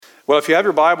Well, if you have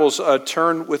your Bibles,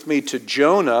 turn with me to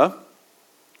Jonah.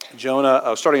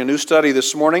 Starting a new study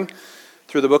this morning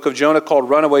through the book of Jonah called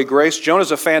Runaway Grace. Jonah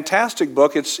is a fantastic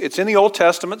book. It's in the Old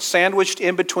Testament, sandwiched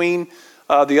in between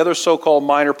the other so-called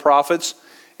minor prophets.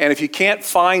 And if you can't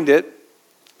find it,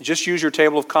 just use your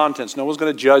table of contents. No one's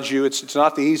going to judge you. It's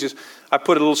not the easiest. I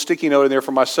put a little sticky note in there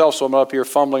for myself, so I'm up here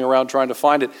fumbling around trying to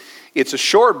find it. It's a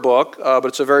short book, but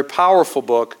it's a very powerful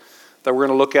book that we're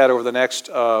going to look at over the next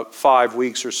 5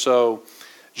 weeks or so.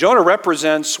 Jonah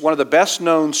represents one of the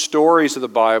best-known stories of the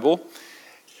Bible.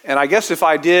 And I guess if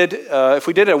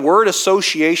we did a word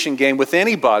association game with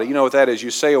anybody, you know what that is.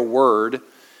 You say a word,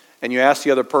 and you ask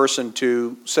the other person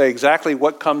to say exactly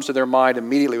what comes to their mind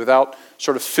immediately without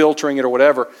sort of filtering it or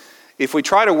whatever. If we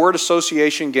tried a word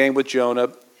association game with Jonah,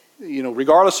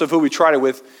 regardless of who we tried it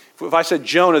with, if I said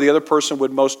Jonah, the other person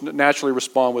would most naturally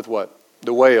respond with what?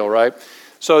 The whale, right?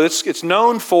 So it's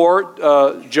known for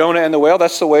Jonah and the whale.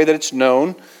 That's the way that it's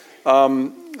known.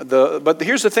 But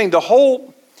here's the thing. The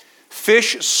whole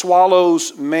fish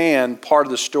swallows man part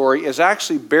of the story is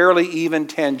actually barely even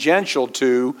tangential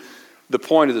to the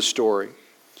point of the story.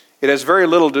 It has very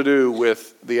little to do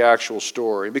with the actual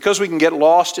story. Because we can get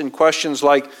lost in questions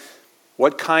like,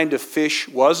 what kind of fish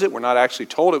was it? We're not actually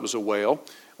told it was a whale.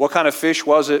 What kind of fish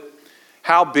was it?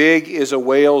 How big is a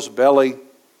whale's belly?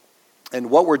 And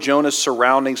what were Jonah's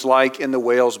surroundings like in the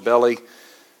whale's belly?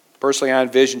 Personally, I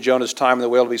envision Jonah's time in the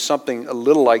whale to be something a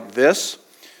little like this.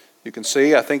 You can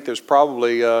see, I think there's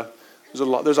probably,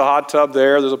 there's a hot tub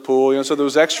there, there's a pool, so there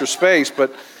was extra space.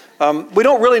 But we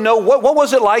don't really know, what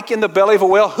was it like in the belly of a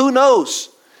whale? Who knows?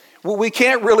 We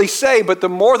can't really say, but the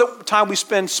more time we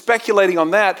spend speculating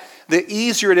on that, the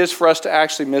easier it is for us to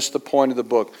actually miss the point of the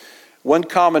book. One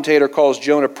commentator calls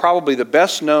Jonah probably the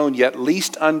best known yet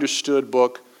least understood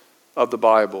book of the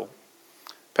Bible.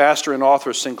 Pastor and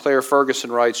author Sinclair Ferguson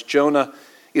writes, Jonah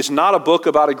is not a book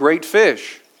about a great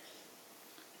fish.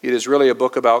 It is really a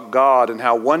book about God and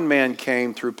how one man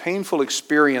came through painful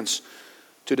experience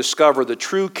to discover the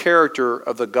true character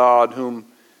of the God whom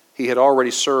he had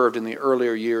already served in the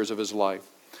earlier years of his life.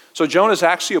 So Jonah is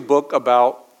actually a book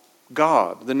about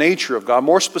God, the nature of God.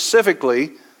 More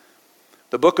specifically,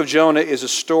 the book of Jonah is a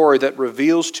story that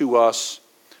reveals to us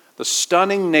the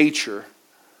stunning nature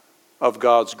of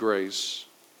God's grace.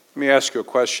 Let me ask you a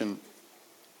question.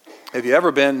 Have you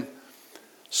ever been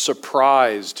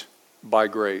surprised by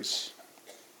grace?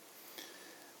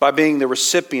 By being the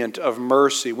recipient of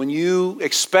mercy? When you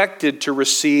expected to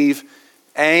receive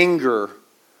anger,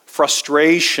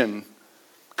 frustration,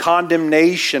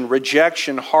 condemnation,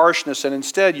 rejection, harshness, and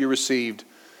instead you received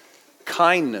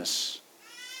kindness,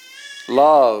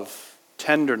 love,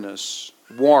 tenderness,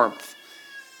 warmth,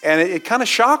 and it kind of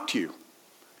shocked you.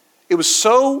 It was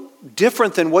so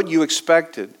different than what you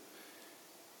expected.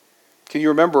 Can you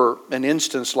remember an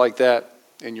instance like that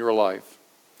in your life?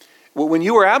 When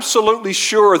you were absolutely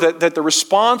sure that the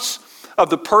response of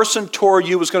the person toward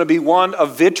you was going to be one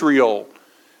of vitriol,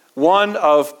 one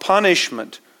of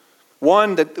punishment,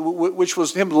 one which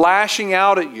was him lashing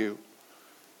out at you.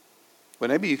 Well,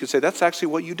 maybe you could say that's actually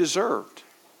what you deserved.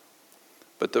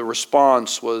 But the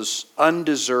response was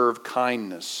undeserved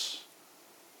kindness.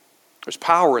 There's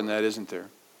power in that, isn't there?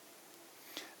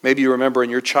 Maybe you remember in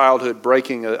your childhood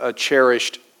breaking a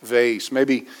cherished vase.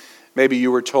 Maybe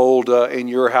you were told in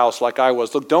your house, like I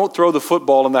was, look, don't throw the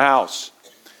football in the house.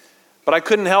 But I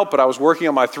couldn't help it. I was working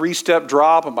on my 3-step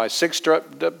drop and my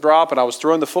 6-step drop, and I was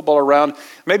throwing the football around.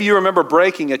 Maybe you remember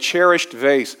breaking a cherished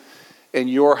vase in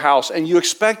your house, and you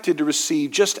expected to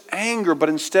receive just anger, but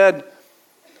instead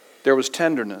there was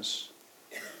tenderness.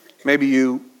 Maybe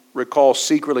you recall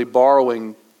secretly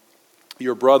borrowing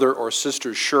your brother or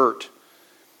sister's shirt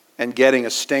and getting a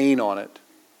stain on it.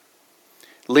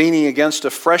 Leaning against a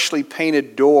freshly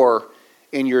painted door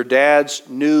in your dad's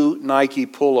new Nike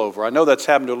pullover. I know that's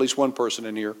happened to at least one person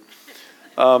in here.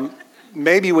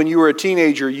 Maybe when you were a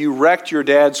teenager, you wrecked your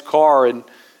dad's car, and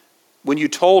when you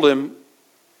told him,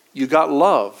 you got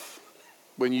love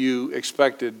when you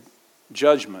expected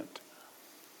judgment.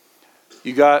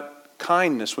 You got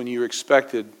kindness when you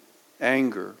expected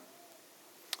anger.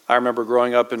 I remember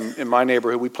growing up in my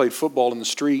neighborhood, we played football in the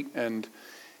street, and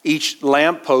each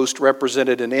lamppost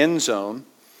represented an end zone.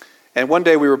 And one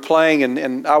day we were playing,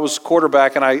 and I was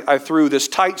quarterback, and I threw this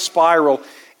tight spiral,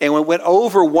 and it went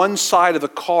over one side of the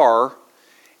car,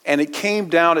 and it came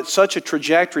down at such a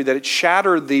trajectory that it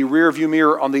shattered the rear view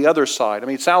mirror on the other side. I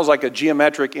mean, it sounds like a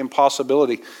geometric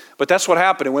impossibility, but that's what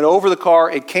happened. It went over the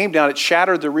car, it came down, it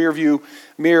shattered the rear view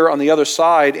mirror on the other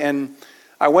side, and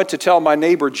I went to tell my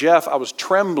neighbor Jeff. I was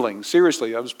trembling,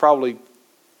 seriously. I was probably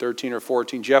 13 or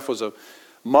 14. Jeff was a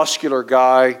muscular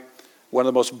guy, one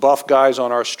of the most buff guys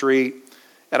on our street.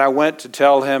 And I went to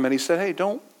tell him, and he said, hey,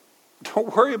 don't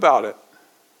worry about it.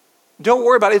 Don't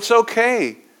worry about it. It's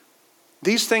okay.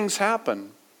 These things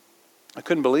happen. I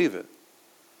couldn't believe it.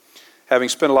 Having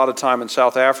spent a lot of time in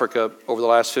South Africa over the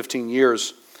last 15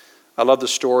 years, I love the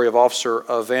story of Officer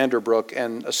Vanderbroek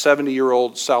and a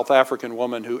 70-year-old South African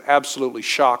woman who absolutely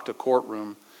shocked a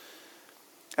courtroom.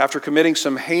 After committing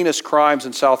some heinous crimes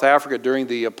in South Africa during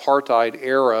the apartheid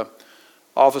era,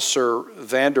 Officer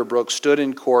Vanderbroek stood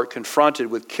in court confronted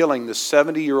with killing the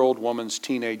 70-year-old woman's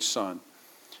teenage son.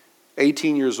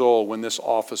 18 years old when this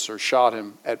officer shot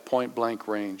him at point-blank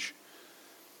range.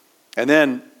 And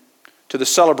then, to the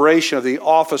celebration of the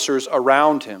officers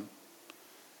around him,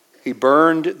 he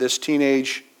burned this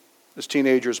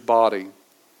teenager's body,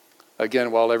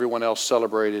 again, while everyone else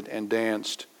celebrated and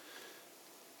danced.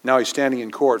 Now he's standing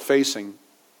in court facing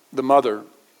the mother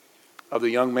of the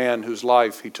young man whose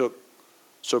life he took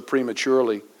so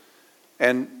prematurely.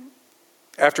 And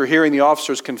after hearing the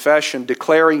officer's confession,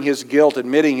 declaring his guilt,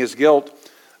 admitting his guilt,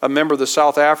 a member of the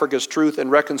South Africa's Truth and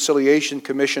Reconciliation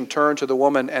Commission turned to the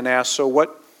woman and asked, so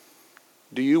what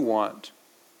do you want?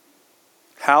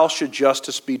 How should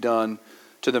justice be done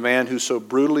to the man who so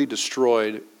brutally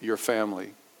destroyed your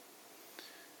family?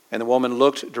 And the woman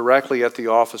looked directly at the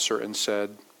officer and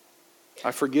said,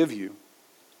 I forgive you.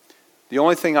 The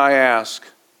only thing I ask,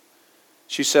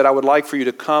 she said, I would like for you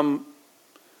to come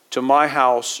to my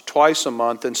house twice a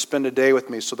month and spend a day with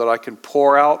me so that I can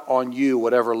pour out on you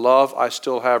whatever love I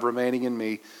still have remaining in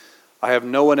me. I have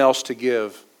no one else to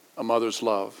give a mother's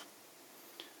love.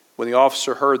 When the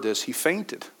officer heard this, he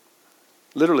fainted,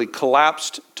 literally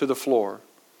collapsed to the floor,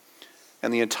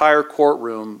 and the entire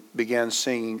courtroom began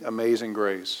singing Amazing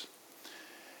Grace.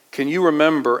 Can you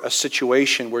remember a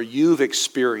situation where you've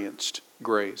experienced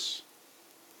grace?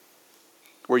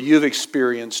 Where you've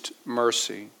experienced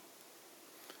mercy?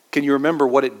 Can you remember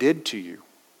what it did to you?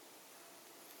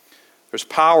 There's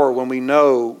power when we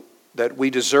know that we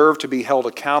deserve to be held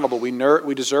accountable.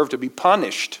 We deserve to be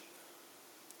punished.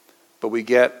 But we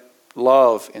get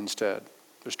love instead.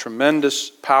 There's tremendous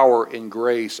power in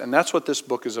grace. And that's what this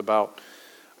book is about.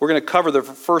 We're going to cover the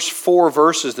first 4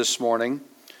 verses this morning.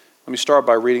 Let me start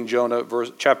by reading Jonah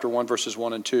chapter 1, verses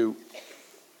 1 and 2.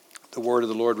 The word of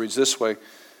the Lord reads this way.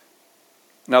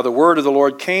 Now the word of the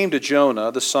Lord came to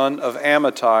Jonah, the son of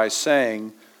Amittai,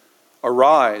 saying,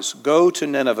 Arise, go to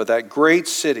Nineveh, that great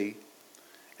city,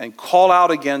 and call out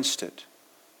against it,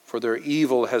 for their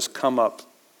evil has come up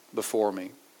before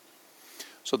me.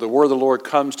 So the word of the Lord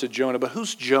comes to Jonah. But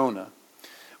who's Jonah?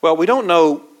 Well, we don't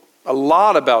know a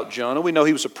lot about Jonah. We know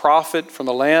he was a prophet from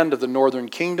the land of the northern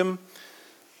kingdom,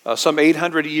 some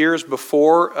 800 years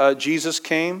before Jesus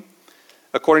came.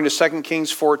 According to 2 Kings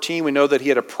 14, we know that he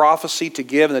had a prophecy to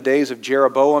give in the days of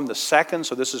Jeroboam II.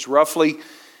 So this is roughly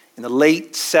in the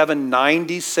late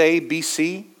 790s, say,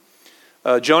 BC.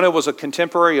 Jonah was a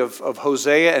contemporary of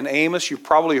Hosea and Amos. You've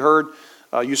probably heard,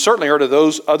 you certainly heard of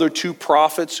those other 2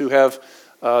 prophets who have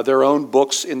their own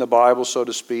books in the Bible, so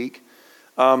to speak.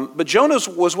 But Jonah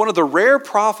was one of the rare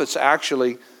prophets,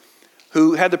 actually,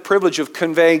 who had the privilege of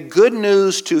conveying good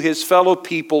news to his fellow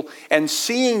people and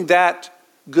seeing that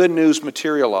good news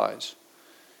materialize.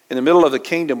 In the middle of the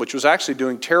kingdom, which was actually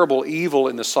doing terrible evil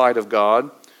in the sight of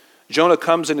God, Jonah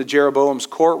comes into Jeroboam's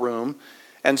courtroom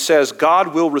and says,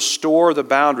 God will restore the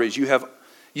boundaries.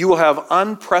 You will have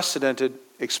unprecedented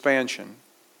expansion.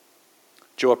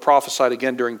 Jonah prophesied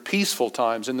again during peaceful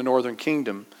times in the northern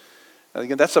kingdom. And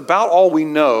again, that's about all we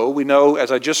know. We know,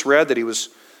 as I just read, that he was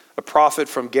a prophet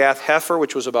from Gath-Hepher,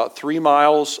 which was about 3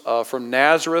 miles from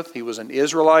Nazareth. He was an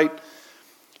Israelite.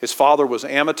 His father was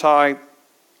Amittai.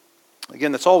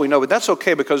 Again, that's all we know, but that's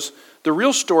okay because the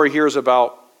real story here is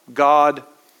about God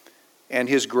and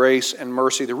his grace and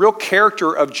mercy. The real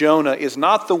character of Jonah is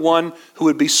not the one who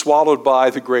would be swallowed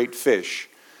by the great fish.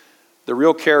 The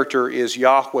real character is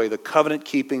Yahweh, the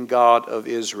covenant-keeping God of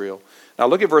Israel. Now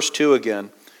look at verse 2 again.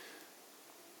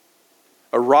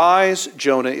 Arise,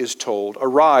 Jonah is told.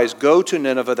 Arise, go to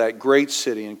Nineveh, that great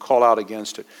city, and call out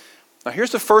against it. Now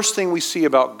here's the first thing we see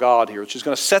about God here, which is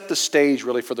going to set the stage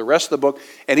really for the rest of the book,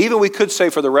 and even we could say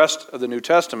for the rest of the New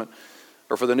Testament,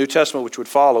 or for the New Testament which would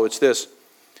follow. It's this: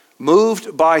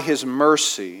 moved by his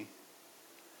mercy,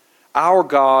 our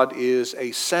God is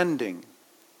a sending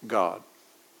God.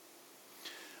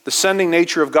 The sending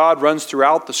nature of God runs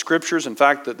throughout the Scriptures. In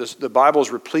fact, the Bible is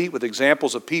replete with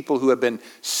examples of people who have been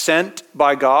sent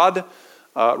by God.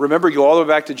 Remember, you go all the way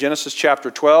back to Genesis chapter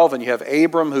 12, and you have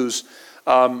Abram who's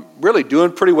really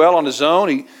doing pretty well on his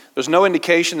own. There's no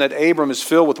indication that Abram is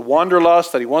filled with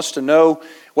wanderlust, that he wants to know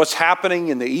what's happening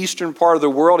in the eastern part of the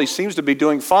world. He seems to be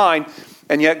doing fine.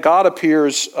 And yet God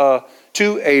appears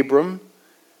to Abram,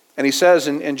 and he says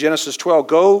in Genesis 12,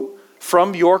 "Go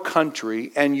from your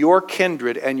country and your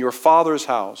kindred and your father's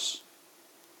house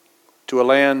to a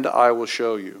land I will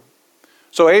show you."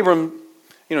 So Abram,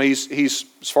 he's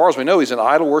as far as we know, he's an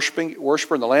idol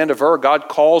worshiper in the land of Ur. God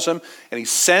calls him and he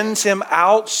sends him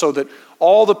out so that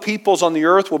all the peoples on the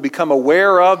earth will become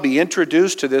aware of, be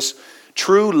introduced to this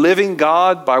true living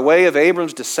God by way of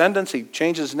Abram's descendants. He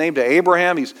changes his name to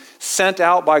Abraham. He's sent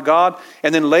out by God.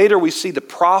 And then later we see the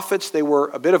prophets. They were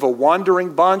a bit of a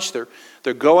wandering bunch. They're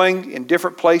going in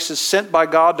different places, sent by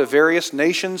God to various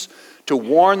nations to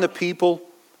warn the people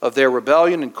of their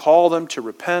rebellion and call them to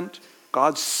repent.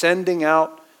 God's sending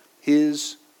out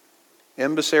his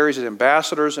emissaries, his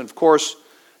ambassadors. And of course,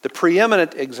 the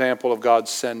preeminent example of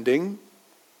God's sending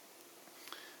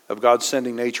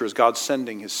nature is God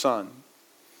sending his Son.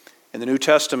 In the New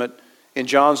Testament, in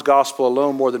John's Gospel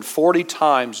alone, more than 40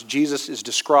 times Jesus is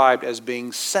described as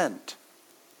being sent.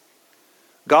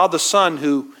 God the Son,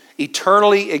 who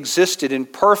eternally existed in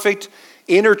perfect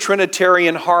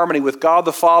inter-Trinitarian harmony with God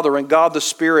the Father and God the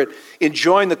Spirit,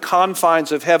 enjoying the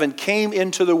confines of heaven, came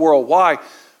into the world. Why?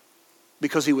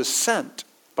 Because he was sent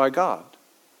by God.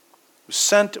 He was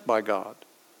sent by God.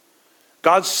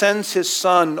 God sends his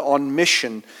Son on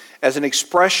mission as an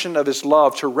expression of his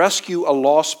love to rescue a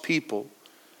lost people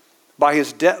by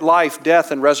his life,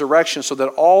 death, and resurrection so that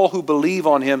all who believe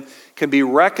on him can be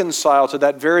reconciled to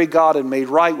that very God and made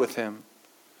right with him.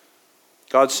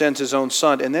 God sends his own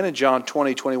Son. And then in John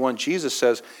 20:21, Jesus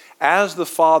says, "As the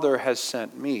Father has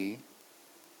sent me,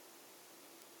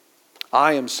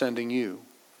 I am sending you."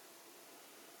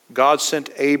 God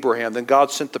sent Abraham, then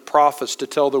God sent the prophets to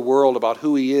tell the world about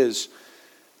who he is.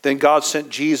 Then God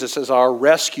sent Jesus as our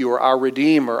rescuer, our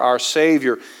redeemer, our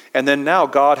savior. And then now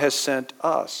God has sent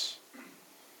us.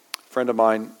 A friend of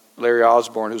mine, Larry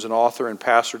Osborne, who's an author and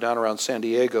pastor down around San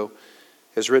Diego,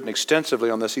 has written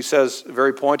extensively on this. He says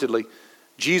very pointedly,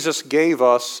 Jesus gave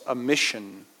us a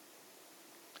mission.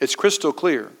 It's crystal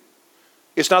clear.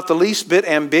 It's not the least bit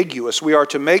ambiguous. We are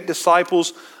to make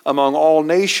disciples among all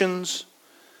nations,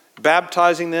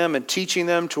 baptizing them and teaching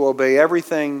them to obey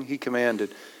everything he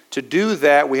commanded. To do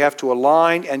that, we have to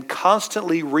align and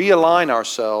constantly realign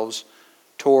ourselves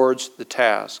towards the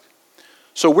task.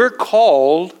 So we're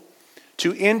called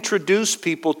to introduce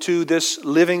people to this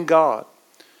living God,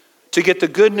 to get the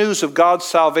good news of God's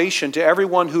salvation to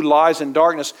everyone who lies in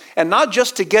darkness, and not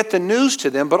just to get the news to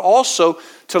them, but also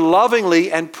to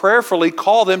lovingly and prayerfully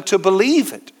call them to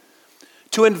believe it,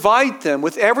 to invite them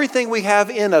with everything we have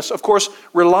in us, of course,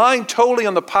 relying totally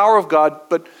on the power of God,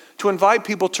 but to invite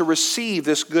people to receive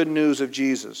this good news of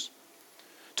Jesus,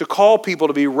 to call people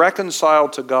to be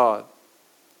reconciled to God.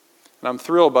 And I'm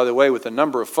thrilled, by the way, with the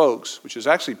number of folks, which is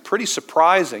actually pretty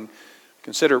surprising.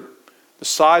 Consider the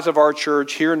size of our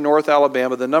church here in North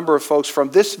Alabama, the number of folks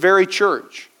from this very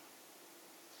church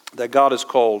that God has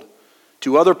called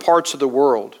to other parts of the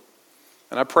world.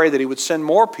 And I pray that he would send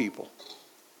more people,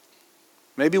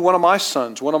 maybe one of my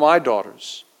sons, one of my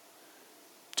daughters,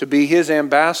 to be his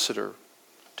ambassador,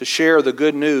 to share the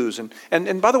good news.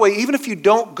 And by the way, even if you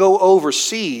don't go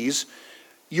overseas,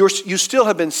 you still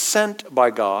have been sent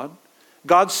by God.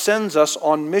 God sends us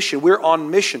on mission. We're on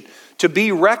mission. To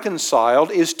be reconciled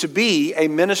is to be a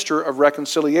minister of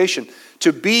reconciliation.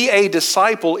 To be a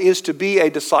disciple is to be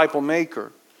a disciple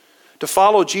maker. To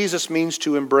follow Jesus means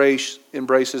to embrace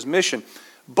his mission.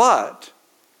 But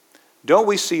don't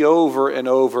we see over and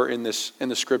over in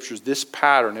the scriptures this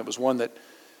pattern? It was one that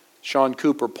Sean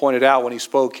Cooper pointed out when he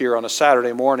spoke here on a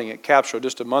Saturday morning at Capsule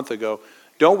just a month ago.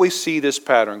 Don't we see this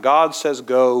pattern? God says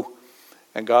go,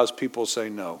 and God's people say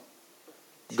no.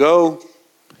 Go,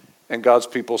 and God's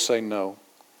people say no.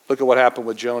 Look at what happened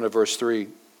with Jonah, verse 3.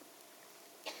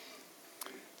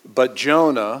 But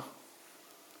Jonah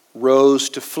rose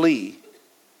to flee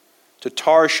to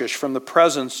Tarshish from the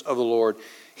presence of the Lord.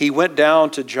 He went down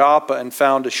to Joppa and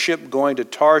found a ship going to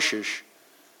Tarshish.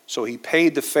 So he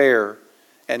paid the fare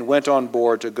and went on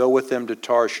board to go with them to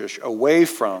Tarshish, away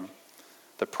from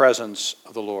the presence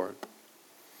of the Lord.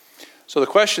 So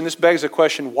this begs the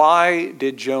question, why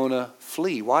did Jonah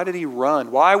flee? Why did he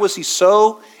run? Why was he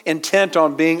so intent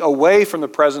on being away from the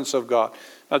presence of God?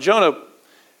 Now, Jonah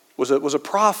was a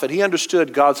prophet. He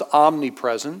understood God's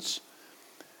omnipresence,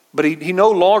 but he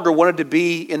no longer wanted to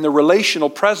be in the relational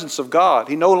presence of God.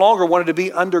 He no longer wanted to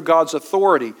be under God's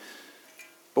authority.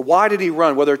 But why did he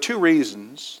run? Well, there are two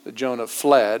reasons that Jonah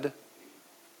fled: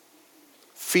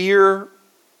 fear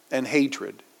and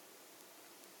hatred.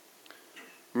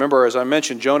 Remember, as I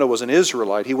mentioned, Jonah was an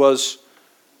Israelite. He was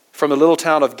from the little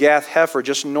town of Gath-Hepher,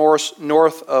 just north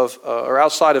of or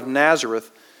outside of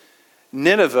Nazareth.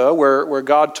 Nineveh, where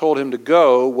God told him to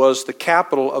go, was the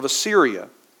capital of Assyria.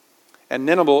 And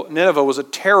Nineveh was a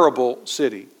terrible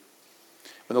city.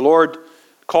 When the Lord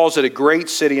calls it a great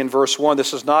city in verse 1,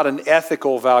 this is not an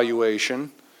ethical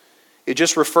valuation. It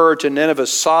just referred to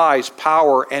Nineveh's size,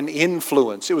 power, and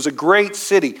influence. It was a great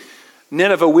city.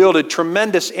 Nineveh wielded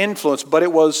tremendous influence, but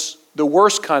it was the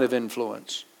worst kind of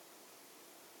influence.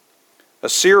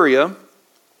 Assyria,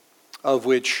 of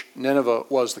which Nineveh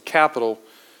was the capital,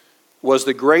 was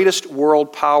the greatest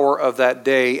world power of that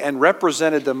day and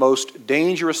represented the most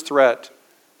dangerous threat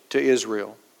to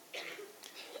Israel.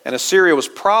 And Assyria was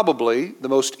probably the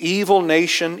most evil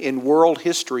nation in world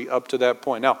history up to that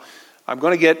point. Now, I'm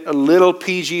going to get a little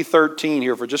PG-13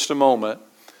 here for just a moment,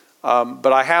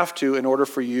 but I have to in order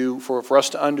for us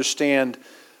to understand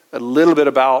a little bit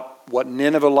about what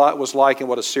Nineveh was like and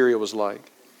what Assyria was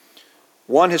like.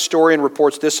 One historian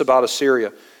reports this about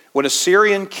Assyria. When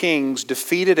Assyrian kings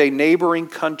defeated a neighboring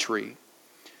country,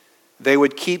 they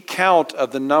would keep count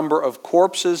of the number of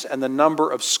corpses and the number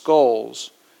of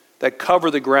skulls that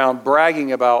cover the ground,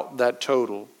 bragging about that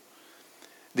total.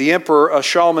 The emperor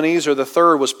Shalmaneser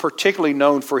III was particularly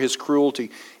known for his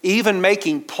cruelty, even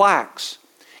making plaques,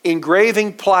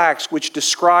 engraving plaques which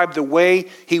described the way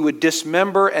he would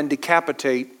dismember and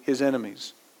decapitate his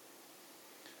enemies.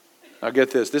 Now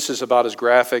get this, this is about as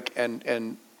graphic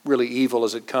and really evil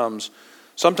as it comes.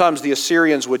 Sometimes the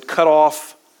Assyrians would cut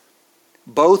off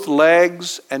both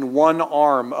legs and one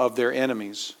arm of their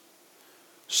enemies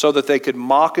so that they could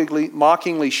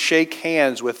mockingly shake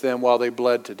hands with them while they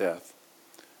bled to death.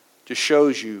 Just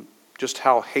shows you just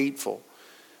how hateful.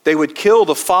 They would kill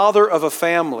the father of a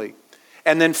family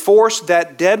and then force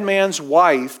that dead man's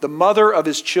wife, the mother of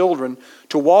his children,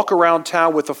 to walk around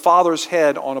town with the father's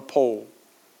head on a pole.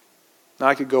 Now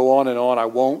I could go on and on. I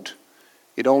won't.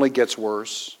 It only gets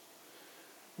worse.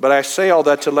 But I say all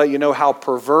that to let you know how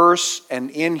perverse and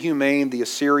inhumane the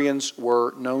Assyrians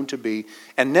were known to be.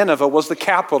 And Nineveh was the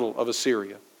capital of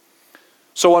Assyria.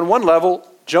 So on one level,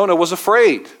 Jonah was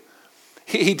afraid.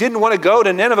 He didn't want to go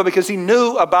to Nineveh because he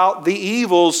knew about the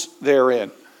evils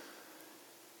therein.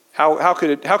 How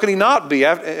could he not be?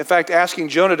 In fact, asking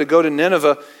Jonah to go to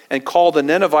Nineveh and call the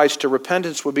Ninevites to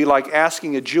repentance would be like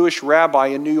asking a Jewish rabbi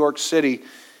in New York City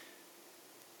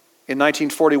in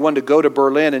 1941 to go to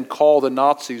Berlin and call the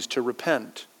Nazis to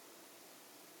repent.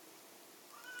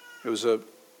 It was a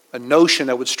notion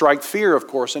that would strike fear, of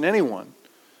course, in anyone.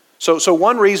 So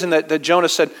one reason that Jonah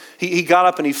said he got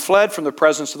up and he fled from the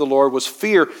presence of the Lord was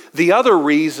fear. The other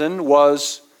reason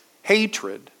was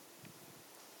hatred.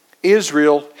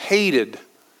 Israel hated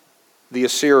the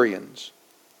Assyrians.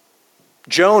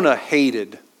 Jonah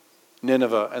hated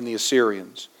Nineveh and the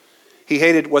Assyrians. He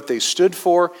hated what they stood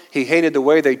for. He hated the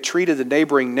way they treated the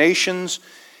neighboring nations.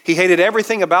 He hated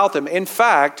everything about them. In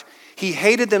fact, he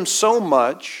hated them so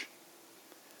much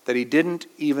that he didn't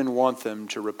even want them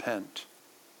to repent.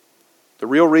 The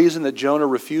real reason that Jonah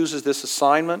refuses this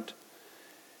assignment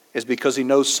is because he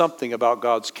knows something about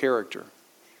God's character.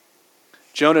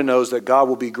 Jonah knows that God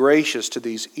will be gracious to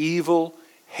these evil,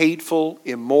 hateful,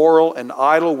 immoral, and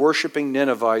idol-worshiping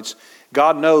Ninevites. He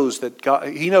knows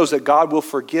that God will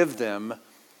forgive them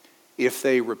if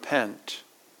they repent.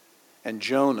 And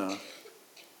Jonah,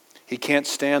 he can't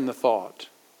stand the thought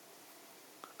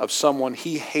of someone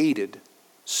he hated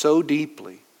so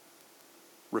deeply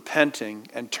repenting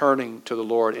and turning to the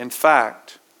Lord. In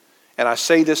fact, and I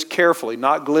say this carefully,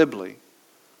 not glibly,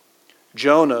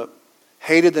 Jonah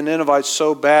hated the Ninevites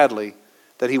so badly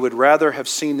that he would rather have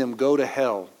seen them go to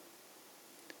hell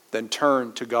than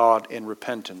turn to God in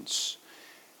repentance.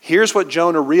 Here's what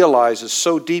Jonah realizes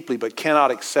so deeply but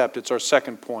cannot accept. It's our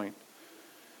second point.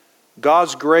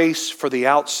 God's grace for the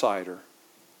outsider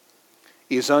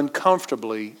is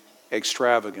uncomfortably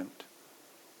extravagant.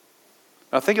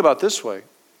 Now think about it this way.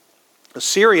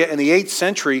 Assyria in the 8th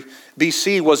century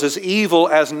BC was as evil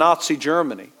as Nazi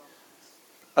Germany.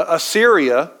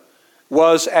 Assyria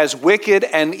was as wicked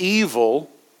and evil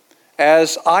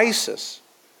as ISIS.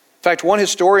 In fact, one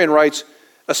historian writes,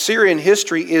 Assyrian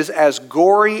history is as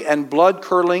gory and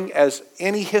blood-curdling as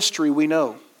any history we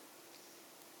know.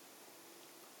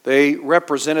 They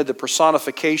represented the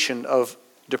personification of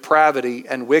depravity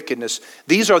and wickedness.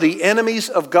 These are the enemies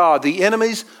of God, the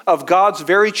enemies of God's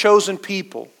very chosen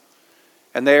people.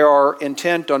 And they are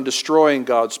intent on destroying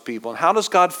God's people. And how does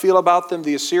God feel about them,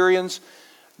 the Assyrians?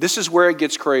 This is where it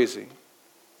gets crazy.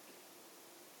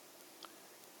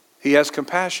 He has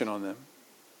compassion on them.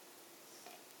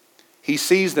 He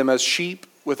sees them as sheep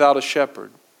without a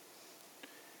shepherd.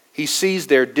 He sees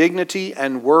their dignity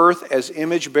and worth as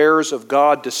image bearers of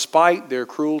God despite their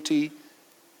cruelty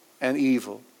and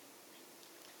evil.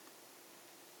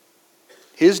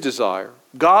 His desire,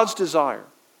 God's desire,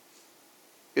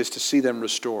 is to see them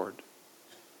restored.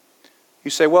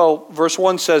 You say, well, verse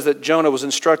 1 says that Jonah was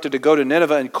instructed to go to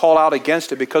Nineveh and call out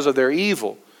against it because of their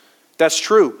evil. That's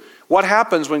true. What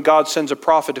happens when God sends a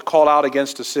prophet to call out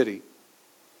against a city?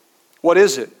 What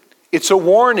is it? It's a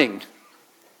warning.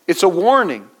 It's a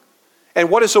warning. And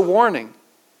what is a warning?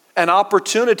 An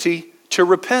opportunity to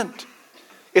repent.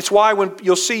 It's why when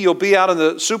you'll be out in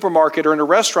the supermarket or in a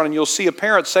restaurant and you'll see a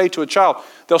parent say to a child,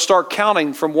 they'll start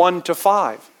counting from 1 to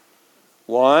 5.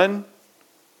 1,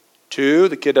 2,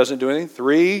 the kid doesn't do anything.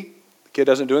 3, the kid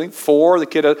doesn't do anything. 4, the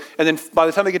kid does, and then by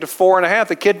the time they get to 4.5,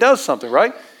 the kid does something,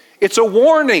 right? It's a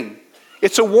warning.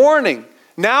 It's a warning.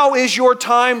 Now is your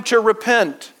time to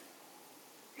repent.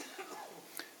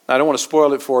 I don't want to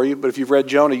spoil it for you, but if you've read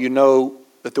Jonah, you know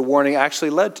that the warning actually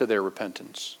led to their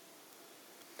repentance.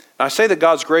 Now, I say that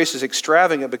God's grace is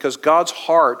extravagant because God's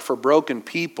heart for broken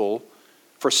people,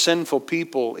 for sinful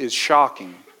people, is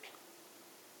shocking.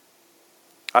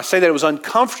 I say that it was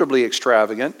uncomfortably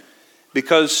extravagant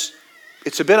because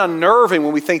it's a bit unnerving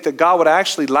when we think that God would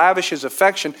actually lavish His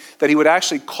affection, that He would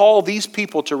actually call these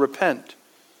people to repent.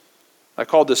 I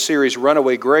called this series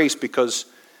Runaway Grace because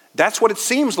that's what it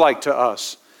seems like to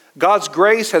us. God's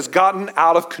grace has gotten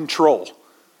out of control.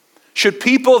 Should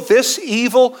people this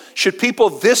evil, should people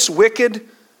this wicked,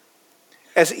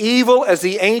 as evil as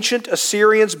the ancient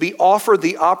Assyrians, be offered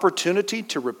the opportunity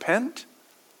to repent?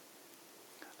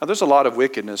 Now, there's a lot of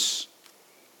wickedness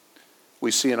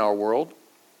we see in our world.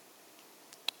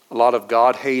 A lot of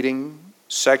God-hating,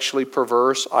 sexually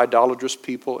perverse, idolatrous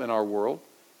people in our world.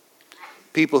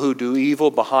 People who do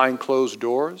evil behind closed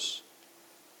doors.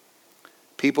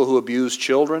 People who abuse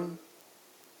children.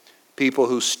 People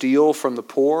who steal from the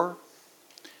poor.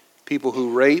 People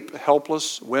who rape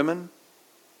helpless women.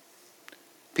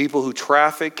 People who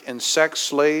traffic and sex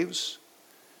slaves.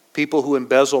 People who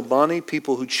embezzle money,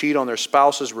 people who cheat on their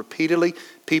spouses repeatedly,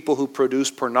 people who produce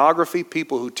pornography,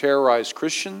 people who terrorize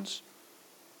Christians.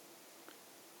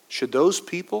 Should those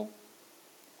people,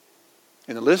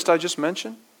 in the list I just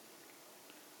mentioned,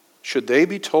 should they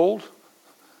be told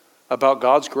about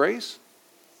God's grace?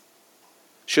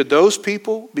 Should those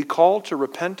people be called to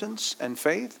repentance and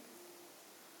faith?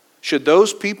 Should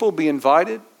those people be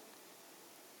invited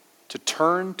to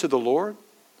turn to the Lord?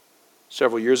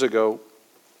 Several years ago,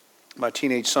 my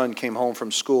teenage son came home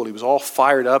from school. He was all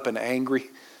fired up and angry,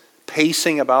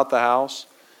 pacing about the house.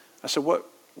 I said,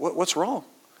 what's wrong?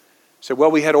 He said,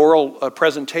 well, we had oral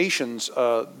presentations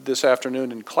this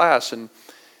afternoon in class,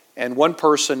 and one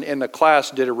person in the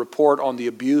class did a report on the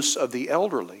abuse of the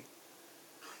elderly.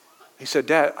 He said,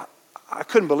 Dad, I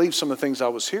couldn't believe some of the things I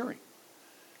was hearing.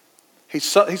 He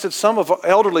said some of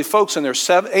elderly folks in their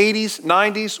 80s,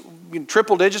 90s,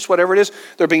 triple digits, whatever it is,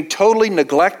 they're being totally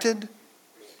neglected.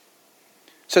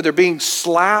 Said they're being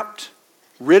slapped,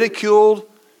 ridiculed.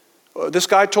 This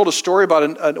guy told a story about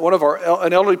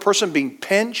an elderly person being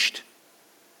pinched.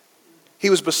 He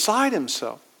was beside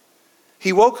himself.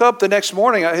 He woke up the next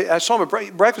morning. I saw him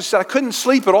at breakfast. He said, I couldn't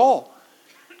sleep at all,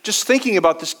 just thinking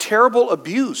about this terrible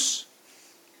abuse.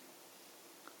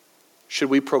 Should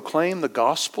we proclaim the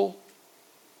gospel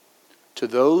to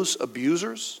those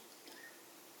abusers?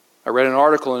 I read an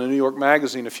article in a New York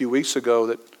magazine a few weeks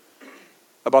ago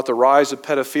about the rise of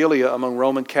pedophilia among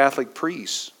Roman Catholic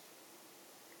priests.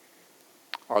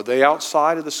 Are they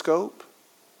outside of the scope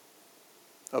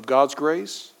of God's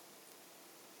grace?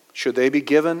 Should they be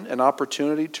given an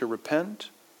opportunity to repent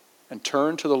and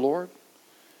turn to the Lord?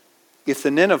 If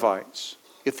the Ninevites,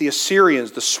 if the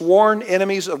Assyrians, the sworn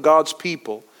enemies of God's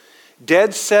people,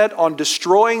 dead set on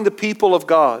destroying the people of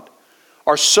God,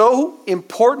 are so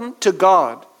important to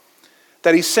God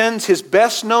that He sends His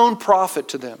best known prophet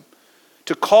to them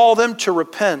to call them to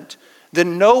repent,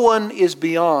 then no one is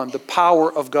beyond the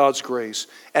power of God's grace,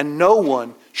 and no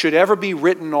one should ever be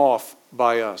written off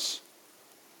by us.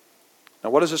 Now,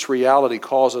 what does this reality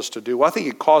cause us to do? Well, I think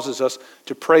it causes us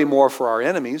to pray more for our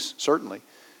enemies, certainly.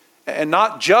 And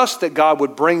not just that God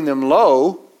would bring them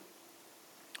low,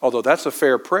 although that's a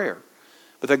fair prayer,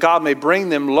 but that God may bring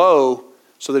them low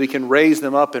so that He can raise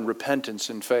them up in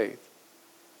repentance and faith.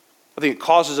 I think it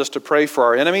causes us to pray for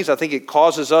our enemies. I think it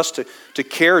causes us to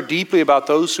care deeply about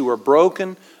those who are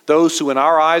broken, those who in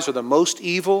our eyes are the most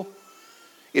evil.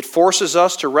 It forces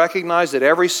us to recognize that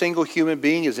every single human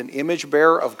being is an image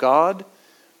bearer of God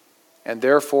and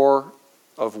therefore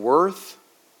of worth.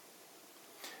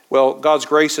 Well, God's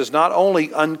grace is not only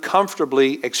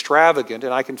uncomfortably extravagant,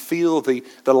 and I can feel the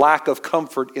lack of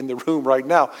comfort in the room right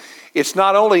now. It's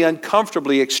not only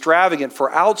uncomfortably extravagant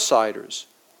for outsiders.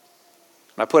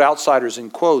 I put outsiders in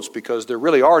quotes because there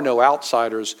really are no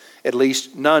outsiders, at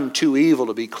least none too evil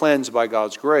to be cleansed by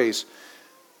God's grace.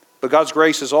 But God's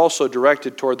grace is also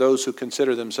directed toward those who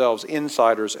consider themselves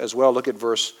insiders as well. Look at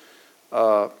verse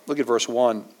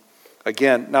 1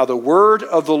 again. Now the word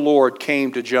of the Lord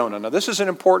came to Jonah. Now this is an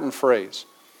important phrase.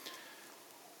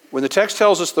 When the text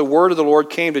tells us the word of the Lord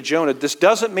came to Jonah, this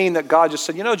doesn't mean that God just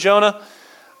said, you know, Jonah,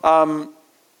 I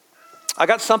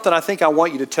got something I think I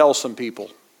want you to tell some people.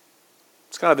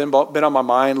 It's kind of been on my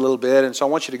mind a little bit, and so I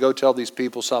want you to go tell these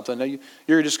people something. Now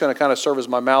you're just going to kind of serve as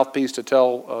my mouthpiece to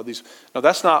tell these. No,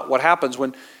 that's not what happens.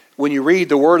 When you read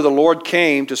the word of the Lord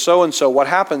came to so-and-so, what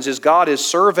happens is God is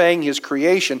surveying His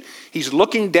creation. He's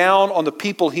looking down on the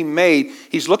people He made.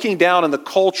 He's looking down in the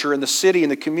culture, in the city, in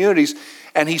the communities,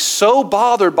 and He's so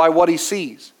bothered by what He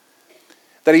sees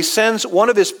that He sends one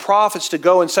of His prophets to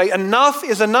go and say, enough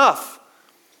is enough.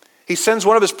 He sends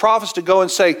one of His prophets to go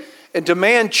and say, and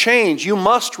demand change. You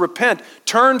must repent.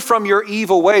 Turn from your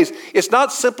evil ways. It's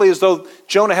not simply as though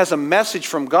Jonah has a message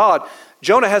from God.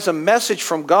 Jonah has a message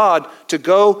from God to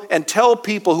go and tell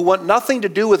people who want nothing to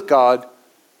do with God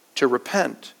to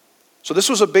repent. So this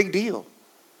was a big deal.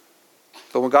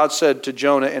 But when God said to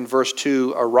Jonah in verse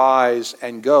 2, arise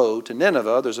and go to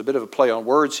Nineveh, there's a bit of a play on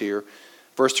words here.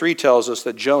 Verse 3 tells us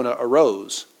that Jonah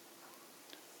arose.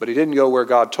 But he didn't go where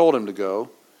God told him to go.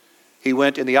 He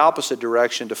went in the opposite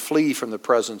direction to flee from the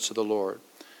presence of the Lord.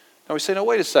 Now we say, no,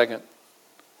 wait a second.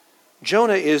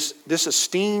 Jonah is this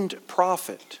esteemed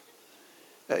prophet.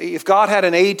 If God had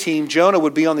an A team, Jonah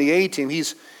would be on the A team.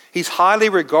 He's highly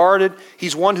regarded.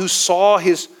 He's one who saw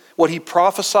what he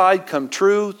prophesied come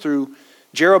true through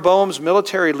Jeroboam's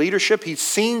military leadership. He's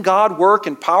seen God work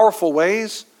in powerful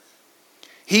ways.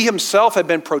 He himself had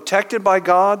been protected by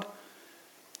God.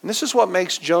 And this is what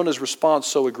makes Jonah's response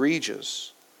so egregious.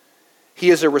 He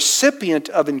is a recipient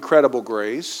of incredible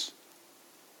grace,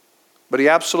 but he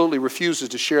absolutely refuses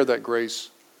to share that grace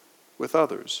with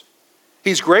others.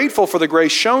 He's grateful for the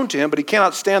grace shown to him, but he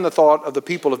cannot stand the thought of the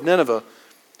people of Nineveh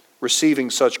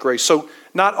receiving such grace. So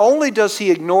not only does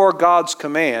he ignore God's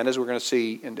command, as we're going to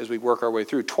see and as we work our way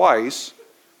through twice,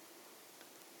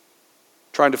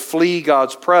 trying to flee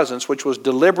God's presence, which was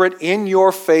deliberate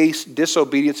in-your-face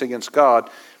disobedience against God,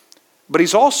 but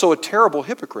he's also a terrible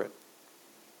hypocrite.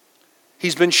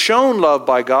 He's been shown love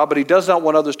by God, but he does not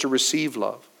want others to receive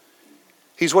love.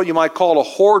 He's what you might call a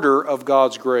hoarder of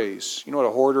God's grace. You know what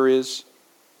a hoarder is?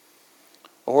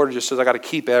 A hoarder just says, I got to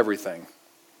keep everything.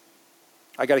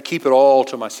 I got to keep it all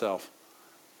to myself.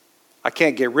 I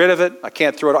can't get rid of it. I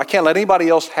can't throw it. I can't let anybody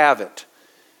else have it.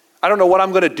 I don't know what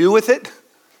I'm going to do with it,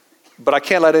 but I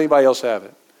can't let anybody else have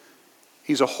it.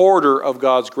 He's a hoarder of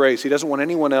God's grace. He doesn't want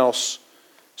anyone else,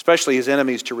 especially his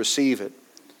enemies, to receive it.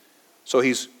 So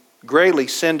he's greatly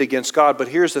sinned against God. But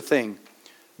here's the thing.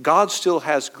 God still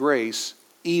has grace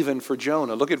even for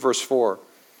Jonah. Look at verse 4.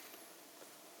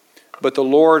 But the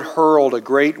Lord hurled a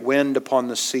great wind upon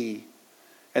the sea,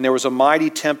 and there was a mighty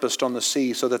tempest on the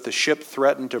sea, so that the ship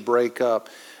threatened to break up.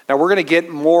 Now we're going to get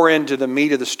more into the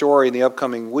meat of the story in the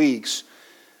upcoming weeks,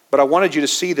 but I wanted you to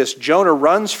see this. Jonah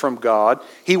runs from God.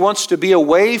 He wants to be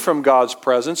away from God's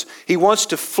presence. He wants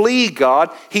to flee God.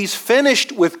 He's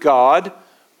finished with God.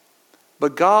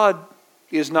 But God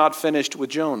is not finished with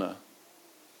Jonah.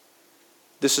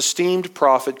 This esteemed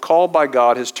prophet, called by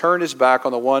God, has turned his back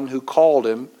on the one who called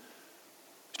him.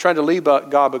 He's trying to leave God,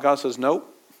 but God says, nope,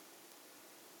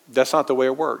 that's not the way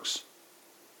it works.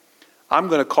 I'm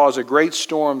going to cause a great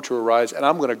storm to arise, and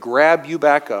I'm going to grab you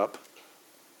back up,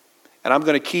 and I'm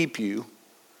going to keep you.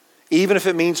 Even if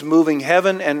it means moving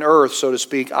heaven and earth, so to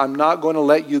speak, I'm not going to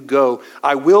let you go.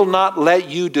 I will not let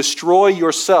you destroy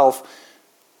yourself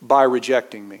by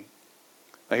rejecting me.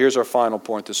 Now here's our final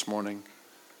point this morning.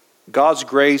 God's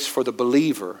grace for the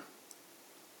believer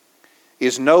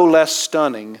is no less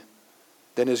stunning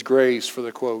than His grace for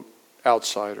the, quote,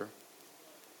 outsider.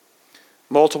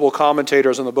 Multiple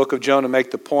commentators on the book of Jonah make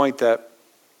the point that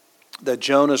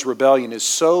Jonah's rebellion is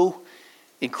so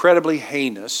incredibly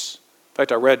heinous. In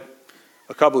fact, I read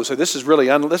a couple who said this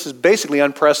is basically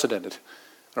unprecedented.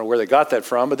 I don't know where they got that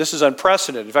from, but this is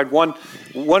unprecedented. In fact,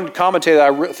 one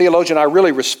commentator, theologian I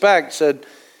really respect, said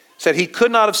he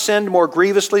could not have sinned more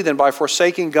grievously than by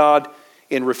forsaking God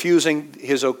in refusing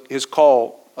his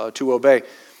call to obey.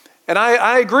 And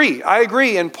I agree. I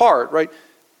agree in part, right?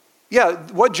 Yeah,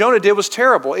 what Jonah did was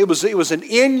terrible. It was an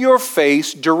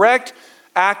in-your-face, direct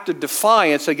act of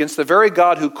defiance against the very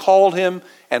God who called him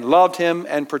and loved him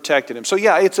and protected him. So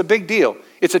yeah, it's a big deal.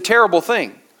 It's a terrible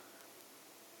thing.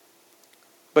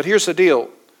 But here's the deal.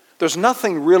 There's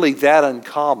nothing really that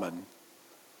uncommon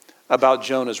about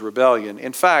Jonah's rebellion.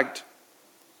 In fact,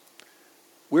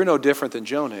 we're no different than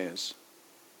Jonah is.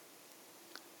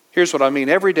 Here's what I mean.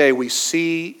 Every day we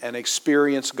see and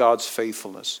experience God's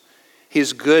faithfulness,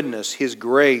 His goodness, His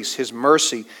grace, His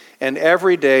mercy, and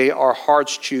every day our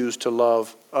hearts choose to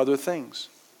love other things.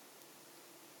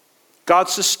 God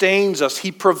sustains us.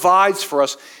 He provides for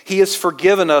us. He has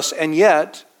forgiven us. And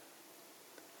yet,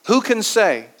 who can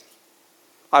say,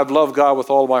 I've loved God with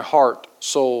all my heart,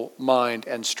 soul, mind,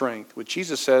 and strength, which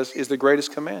Jesus says is the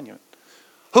greatest commandment?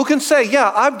 Who can say,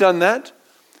 yeah, I've done that.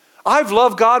 I've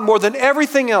loved God more than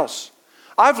everything else.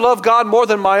 I've loved God more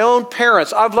than my own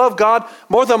parents. I've loved God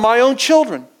more than my own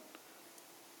children.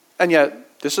 And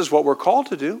yet, this is what we're called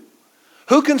to do.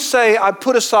 Who can say, I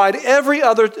put aside every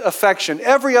other affection,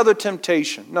 every other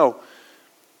temptation? No.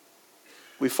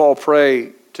 We fall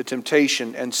prey to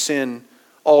temptation and sin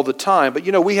all the time. But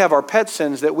we have our pet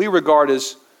sins that we regard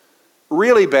as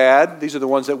really bad. These are the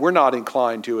ones that we're not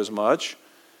inclined to as much.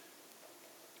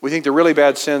 We think the really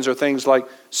bad sins are things like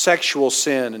sexual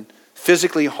sin and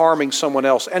physically harming someone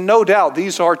else. And no doubt,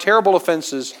 these are terrible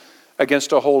offenses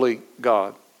against a holy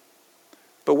God.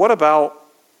 But what about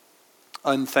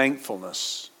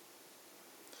unthankfulness?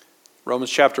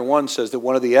 Romans chapter 1 says that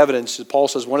Paul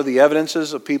says one of the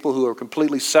evidences of people who are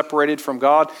completely separated from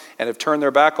God and have turned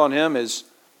their back on Him is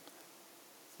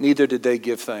neither did they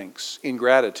give thanks.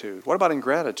 Ingratitude. What about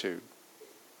ingratitude?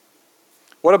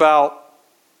 What about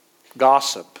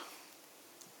gossip?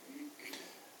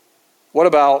 What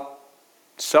about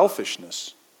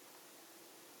selfishness?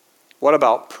 What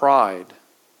about pride?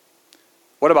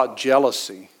 What about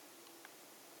jealousy?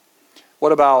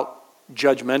 What about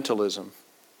judgmentalism?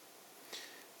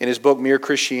 In his book, Mere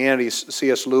Christianity,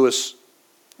 C.S. Lewis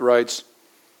writes,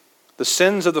 the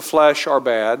sins of the flesh are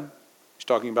bad. He's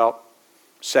talking about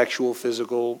sexual,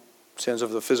 physical, sins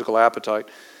of the physical appetite.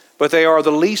 But they are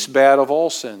the least bad of all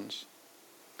sins.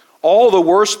 All the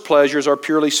worst pleasures are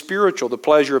purely spiritual. The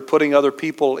pleasure of putting other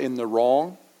people in the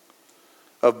wrong,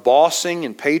 of bossing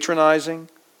and patronizing,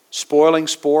 spoiling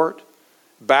sport,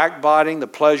 backbiting, the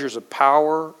pleasures of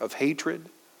power, of hatred.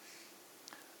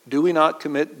 Do we not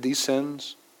commit these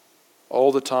sins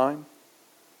all the time?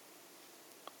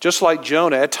 Just like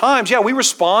Jonah, at times, we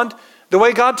respond the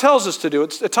way God tells us to do.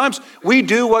 At times, we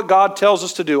do what God tells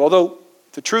us to do. Although,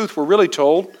 the truth, we're really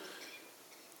told,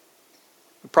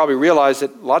 we probably realize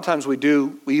that a lot of times we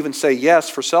even say yes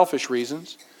for selfish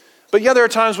reasons. But there are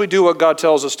times we do what God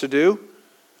tells us to do.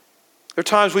 There are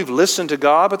times we've listened to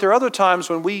God, but there are other times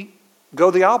when we go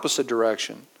the opposite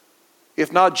direction.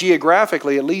 If not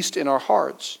geographically, at least in our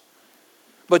hearts.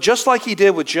 But just like He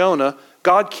did with Jonah,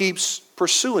 God keeps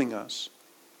pursuing us,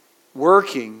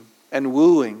 working and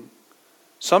wooing,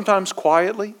 sometimes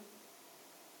quietly,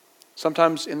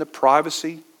 sometimes in the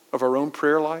privacy of our own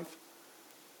prayer life,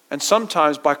 and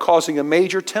sometimes by causing a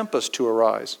major tempest to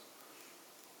arise.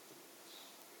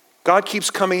 God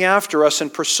keeps coming after us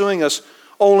and pursuing us,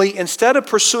 only instead of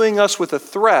pursuing us with a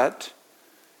threat,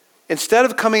 instead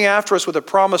of coming after us with a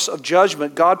promise of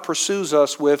judgment, God pursues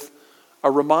us with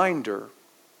a reminder.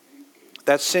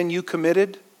 That sin you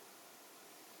committed,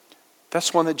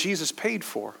 that's one that Jesus paid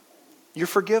for. You're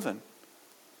forgiven.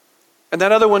 And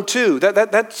that other one too,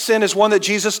 that sin is one that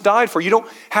Jesus died for. You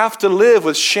don't have to live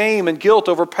with shame and guilt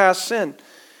over past sin.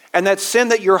 And that sin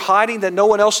that you're hiding, that no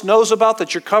one else knows about,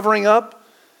 that you're covering up,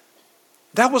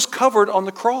 that was covered on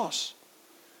the cross.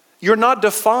 You're not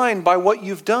defined by what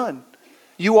you've done.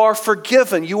 You are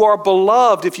forgiven. You are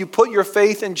beloved if you put your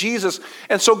faith in Jesus.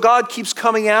 And so God keeps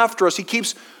coming after us. He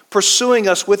keeps pursuing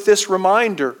us with this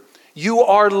reminder. You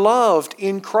are loved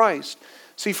in Christ.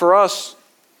 See, for us,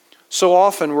 so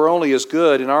often we're only as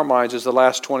good in our minds as the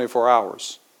last 24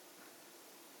 hours.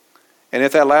 And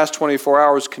if that last 24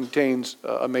 hours contains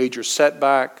a major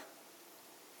setback,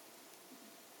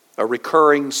 a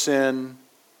recurring sin,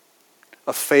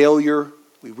 a failure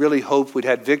we really hoped we'd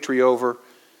had victory over,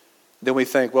 then we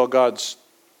think, well,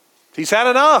 He's had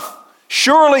enough.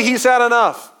 Surely He's had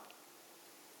enough.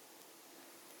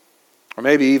 Or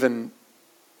maybe even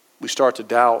we start to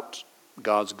doubt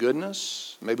God's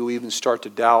goodness. Maybe we even start to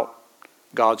doubt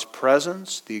God's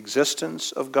presence, the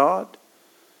existence of God.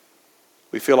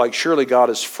 We feel like surely God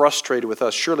is frustrated with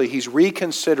us. Surely He's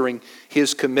reconsidering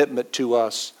His commitment to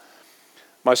us.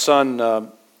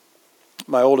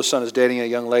 My oldest son is dating a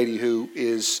young lady who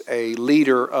is a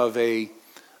leader of a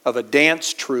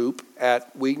dance troupe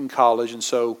at Wheaton College. And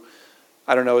so,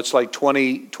 I don't know, it's like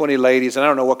 20 ladies. And I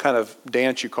don't know what kind of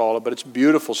dance you call it, but it's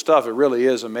beautiful stuff. It really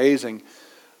is amazing.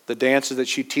 The dances that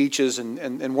she teaches.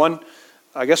 And one,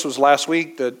 I guess it was last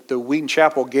week, that the Wheaton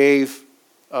Chapel gave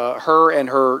her and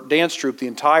her dance troupe the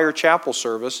entire chapel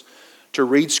service to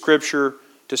read Scripture,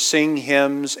 to sing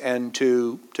hymns and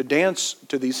to dance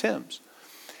to these hymns.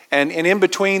 And in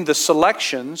between the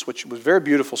selections, which was very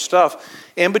beautiful stuff,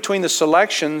 in between the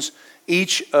selections,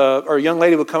 a young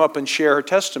lady would come up and share her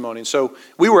testimony. And so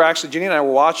we were actually, Jenny and I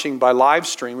were watching by live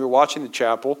stream. We were watching the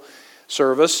chapel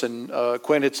service, and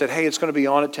Quinn had said, hey, it's going to be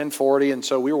on at 10:40, and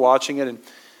so we were watching it.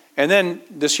 And then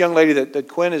this young lady that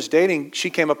Quinn is dating, she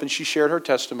came up and she shared her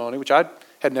testimony, which I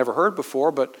had never heard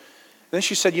before. But then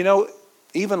she said,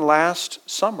 even last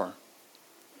summer,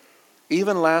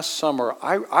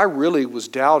 I really was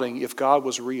doubting if God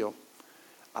was real.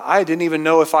 I didn't even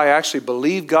know if I actually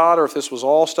believed God or if this was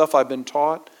all stuff I've been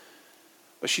taught.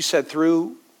 But she said,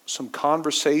 through some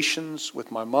conversations with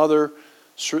my mother,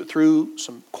 through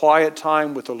some quiet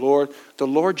time with the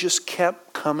Lord just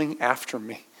kept coming after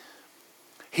me.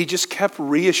 He just kept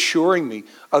reassuring me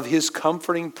of his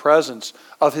comforting presence,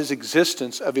 of his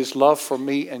existence, of his love for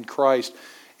me and Christ.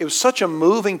 It was such a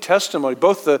moving testimony,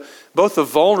 both the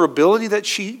vulnerability that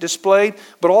she displayed,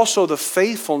 but also the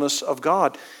faithfulness of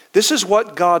God. This is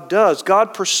what God does.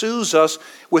 God pursues us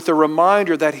with a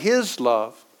reminder that his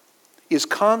love is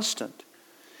constant.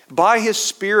 By his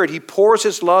Spirit, he pours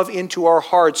his love into our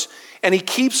hearts, and he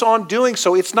keeps on doing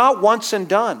so. It's not once and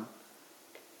done.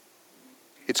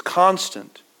 It's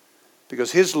constant,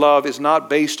 because his love is not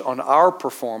based on our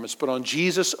performance, but on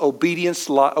Jesus' obedient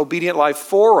life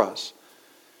for us.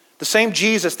 The same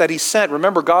Jesus that he sent,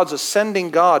 remember, God's ascending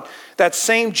God, that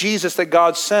same Jesus that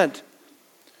God sent,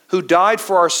 who died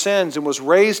for our sins and was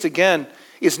raised again,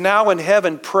 is now in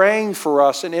heaven praying for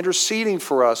us and interceding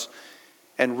for us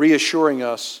and reassuring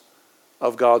us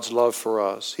of God's love for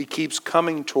us. He keeps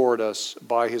coming toward us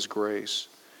by his grace.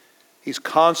 He's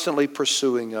constantly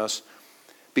pursuing us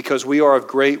because we are of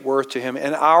great worth to him.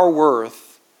 And our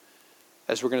worth,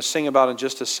 as we're going to sing about in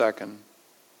just a second,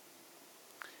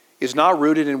 is not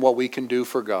rooted in what we can do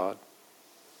for God.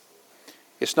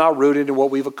 It's not rooted in what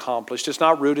we've accomplished. It's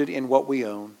not rooted in what we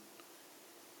own.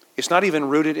 It's not even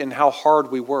rooted in how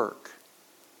hard we work.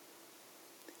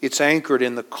 It's anchored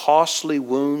in the costly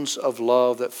wounds of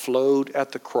love that flowed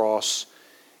at the cross,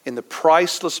 in the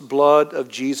priceless blood of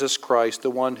Jesus Christ,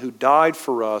 the one who died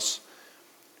for us,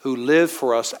 who lived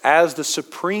for us as the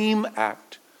supreme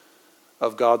act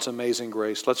of God's amazing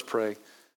grace. Let's pray.